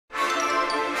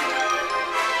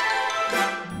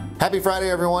Happy Friday,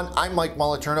 everyone. I'm Mike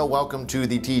Moliterno. Welcome to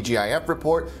the TGIF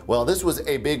Report. Well, this was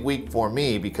a big week for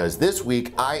me because this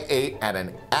week I ate at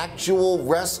an actual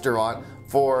restaurant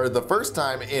for the first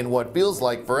time in what feels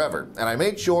like forever, and I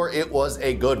made sure it was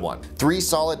a good one. 3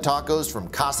 solid tacos from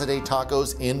Casa de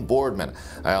Tacos in Boardman.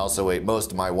 I also ate most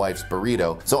of my wife's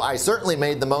burrito, so I certainly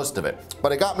made the most of it.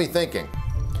 But it got me thinking,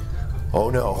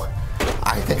 oh no,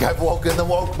 I think I've woken the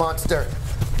woke monster.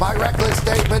 My reckless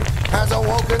statement has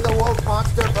awoken the woke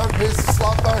monster from his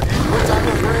slumber, which I'm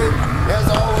afraid is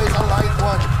always a light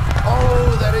one.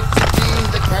 Oh, that it should be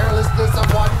the carelessness of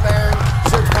one man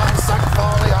should come such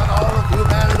folly on all of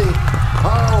humanity.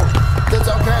 Oh, it's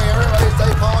okay, everybody stay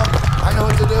calm. I know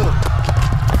what to do.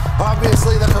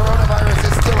 Obviously, the coronavirus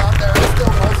is still out there and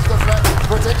still poses a threat,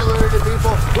 particularly to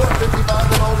people who are 55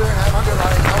 and older and have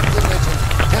underlying health conditions.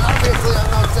 And obviously,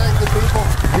 I'm not saying that people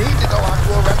need to go out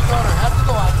to a restaurant or have to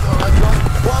go out to a restaurant.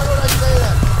 Why would I say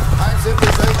that? I'm simply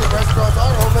saying that restaurants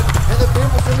are open and that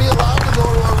people should be allowed to go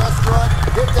to a restaurant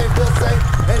if they feel safe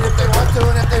and if they want to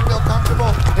and if they feel comfortable.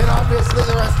 And obviously,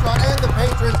 the restaurant and the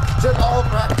patrons should all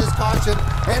practice caution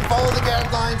and follow the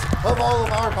guidelines of all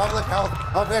of our public health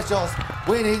officials.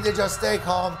 We need to just stay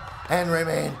calm and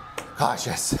remain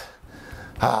cautious.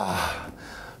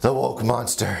 The woke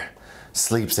monster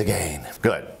sleeps again.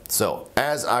 Good. So,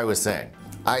 as I was saying,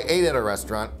 I ate at a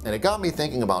restaurant and it got me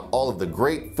thinking about all of the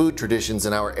great food traditions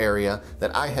in our area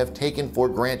that I have taken for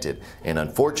granted. And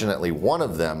unfortunately, one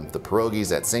of them, the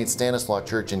pierogies at St. Stanislaus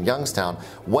Church in Youngstown,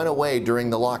 went away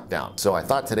during the lockdown. So I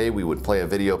thought today we would play a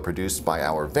video produced by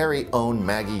our very own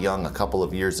Maggie Young a couple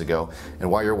of years ago.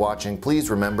 And while you're watching, please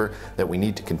remember that we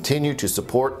need to continue to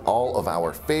support all of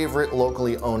our favorite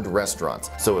locally owned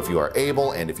restaurants. So if you are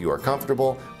able and if you are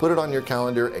comfortable, put it on your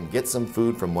calendar and get some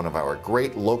food from one of our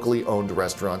great locally owned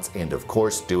restaurants, and of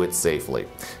course do it safely.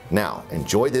 Now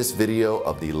enjoy this video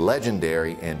of the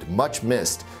legendary and much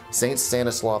missed St.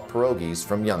 Stanislaus Pierogies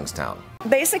from Youngstown.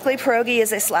 Basically, pierogi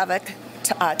is a Slavic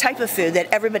type of food that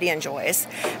everybody enjoys,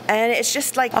 and it's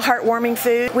just like a heartwarming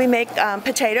food. We make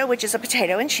potato, which is a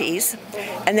potato and cheese,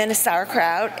 and then a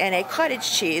sauerkraut and a cottage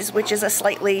cheese, which is a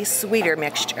slightly sweeter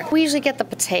mixture. We usually get the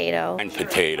potato. And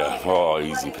potato, oh,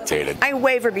 easy potato. I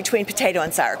waver between potato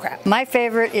and sauerkraut. My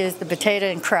favorite is the potato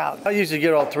and kraut. I usually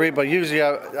get all 3, but usually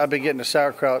I've been getting the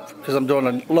sauerkraut because I'm doing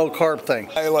a low carb thing.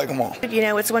 I like them all. You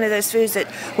know, it's one of those foods that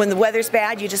when the weather's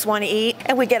bad, you just want to eat,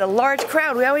 and we get a large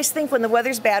crowd. We always think when the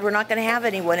weather's bad, we're not going to have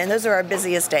anyone, and those are our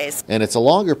busiest days. And it's a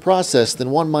longer process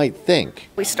than one might think.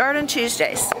 We start on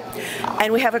Tuesdays,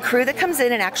 and we have a crew that comes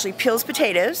in and actually peels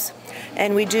potatoes,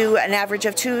 and we do an average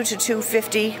of 2 to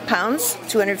 250 pounds,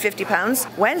 250 pounds.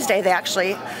 Wednesday, they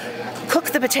actually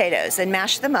cook the potatoes and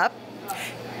mash them up,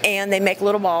 and they make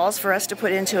little balls for us to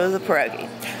put into the pierogi.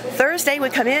 Thursday, we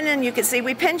come in and you can see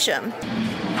we pinch them.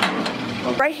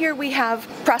 Right here we have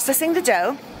processing the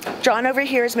dough. John over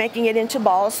here is making it into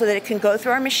balls so that it can go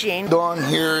through our machine. Don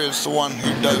here is the one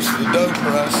who does the dough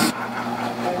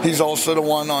press. He's also the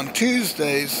one on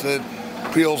Tuesdays that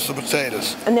peels the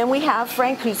potatoes. And then we have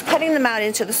Frank who's cutting them out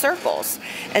into the circles.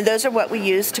 And those are what we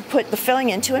use to put the filling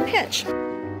into and pinch.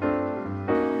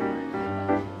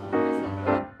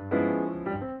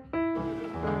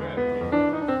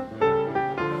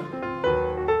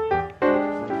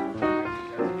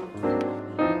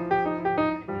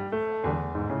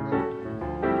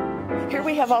 Here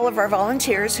we have all of our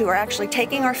volunteers who are actually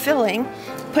taking our filling,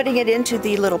 putting it into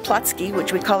the little plotsky,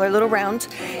 which we call our little round,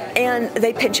 and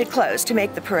they pinch it closed to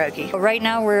make the pierogi. Right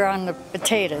now we're on the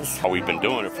potatoes. We've been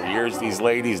doing it for years, these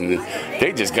ladies, and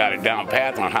they just got it down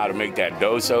pat on how to make that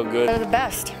dough so good. They're the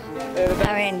best.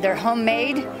 I mean, they're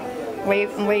homemade.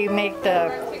 We make the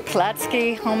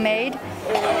plotsky homemade,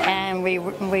 and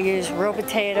we use real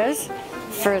potatoes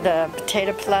for the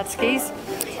potato plotskis,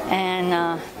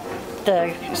 and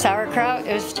the sauerkraut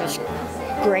is just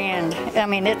grand. I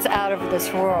mean, it's out of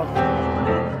this world.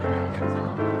 Right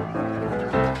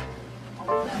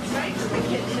to the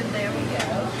kitchen, there we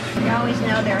go. You always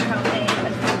know they're homemade,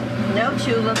 but no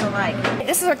two look alike.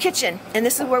 This is our kitchen, and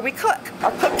this is where we cook.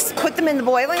 Our cooks put them in the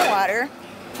boiling water,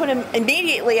 put them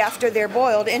immediately after they're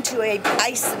boiled into a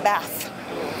ice bath.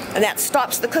 And that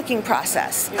stops the cooking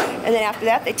process. And then after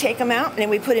that, they take them out, and then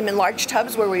we put them in large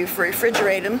tubs where we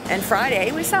refrigerate them. And Friday,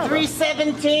 we sell them.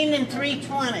 $3.17 and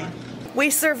 $3.20. We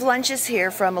serve lunches here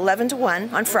from 11 to 1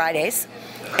 on Fridays.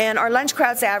 And our lunch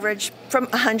crowds average from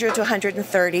 100 to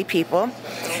 130 people.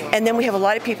 And then we have a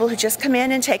lot of people who just come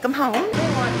in and take them home. They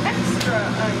want extra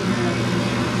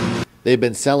onion. They've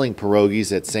been selling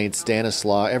pierogies at St.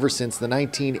 Stanislaus ever since the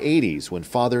 1980s when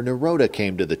Father Naroda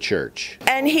came to the church.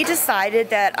 And he decided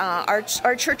that our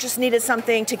churches needed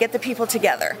something to get the people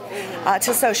together,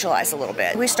 to socialize a little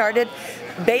bit. We started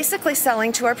basically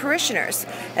selling to our parishioners,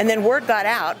 and then word got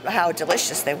out how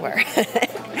delicious they were.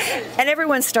 And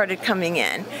everyone started coming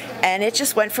in, and it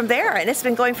just went from there, and it's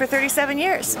been going for 37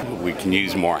 years. We can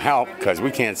use more help because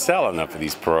we can't sell enough of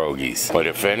these pierogies. But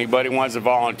if anybody wants to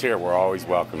volunteer, we're always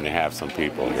welcome to have some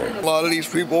people here. A lot of these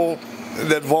people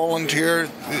that volunteer,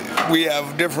 we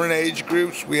have different age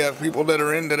groups. We have people that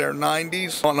are into their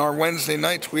 90s. On our Wednesday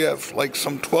nights, we have like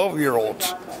some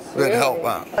 12-year-olds that help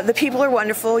out. The people are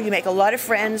wonderful. You make a lot of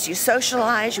friends. You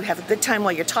socialize. You have a good time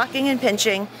while you're talking and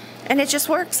pinching. And it just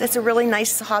works. It's a really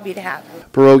nice hobby to have.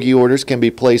 Pierogi orders can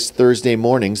be placed Thursday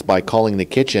mornings by calling the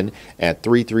kitchen at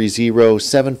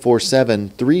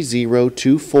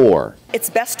 330-747-3024. It's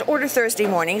best to order Thursday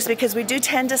mornings because we do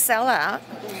tend to sell out.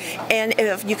 And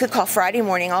if you could call Friday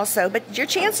morning also, but your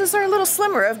chances are a little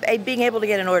slimmer of being able to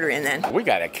get an order in then. We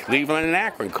got a Cleveland and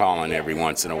Akron calling every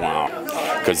once in a while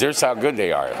because there's how good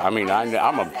they are. I mean,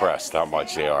 I'm impressed how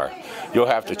much they are. You'll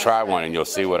have to try one and you'll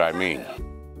see what I mean.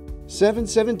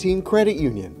 717 Credit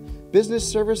Union. Business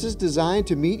services designed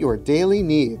to meet your daily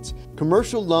needs.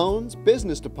 Commercial loans,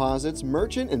 business deposits,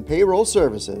 merchant and payroll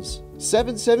services.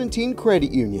 717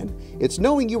 Credit Union. It's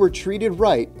knowing you were treated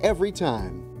right every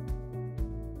time.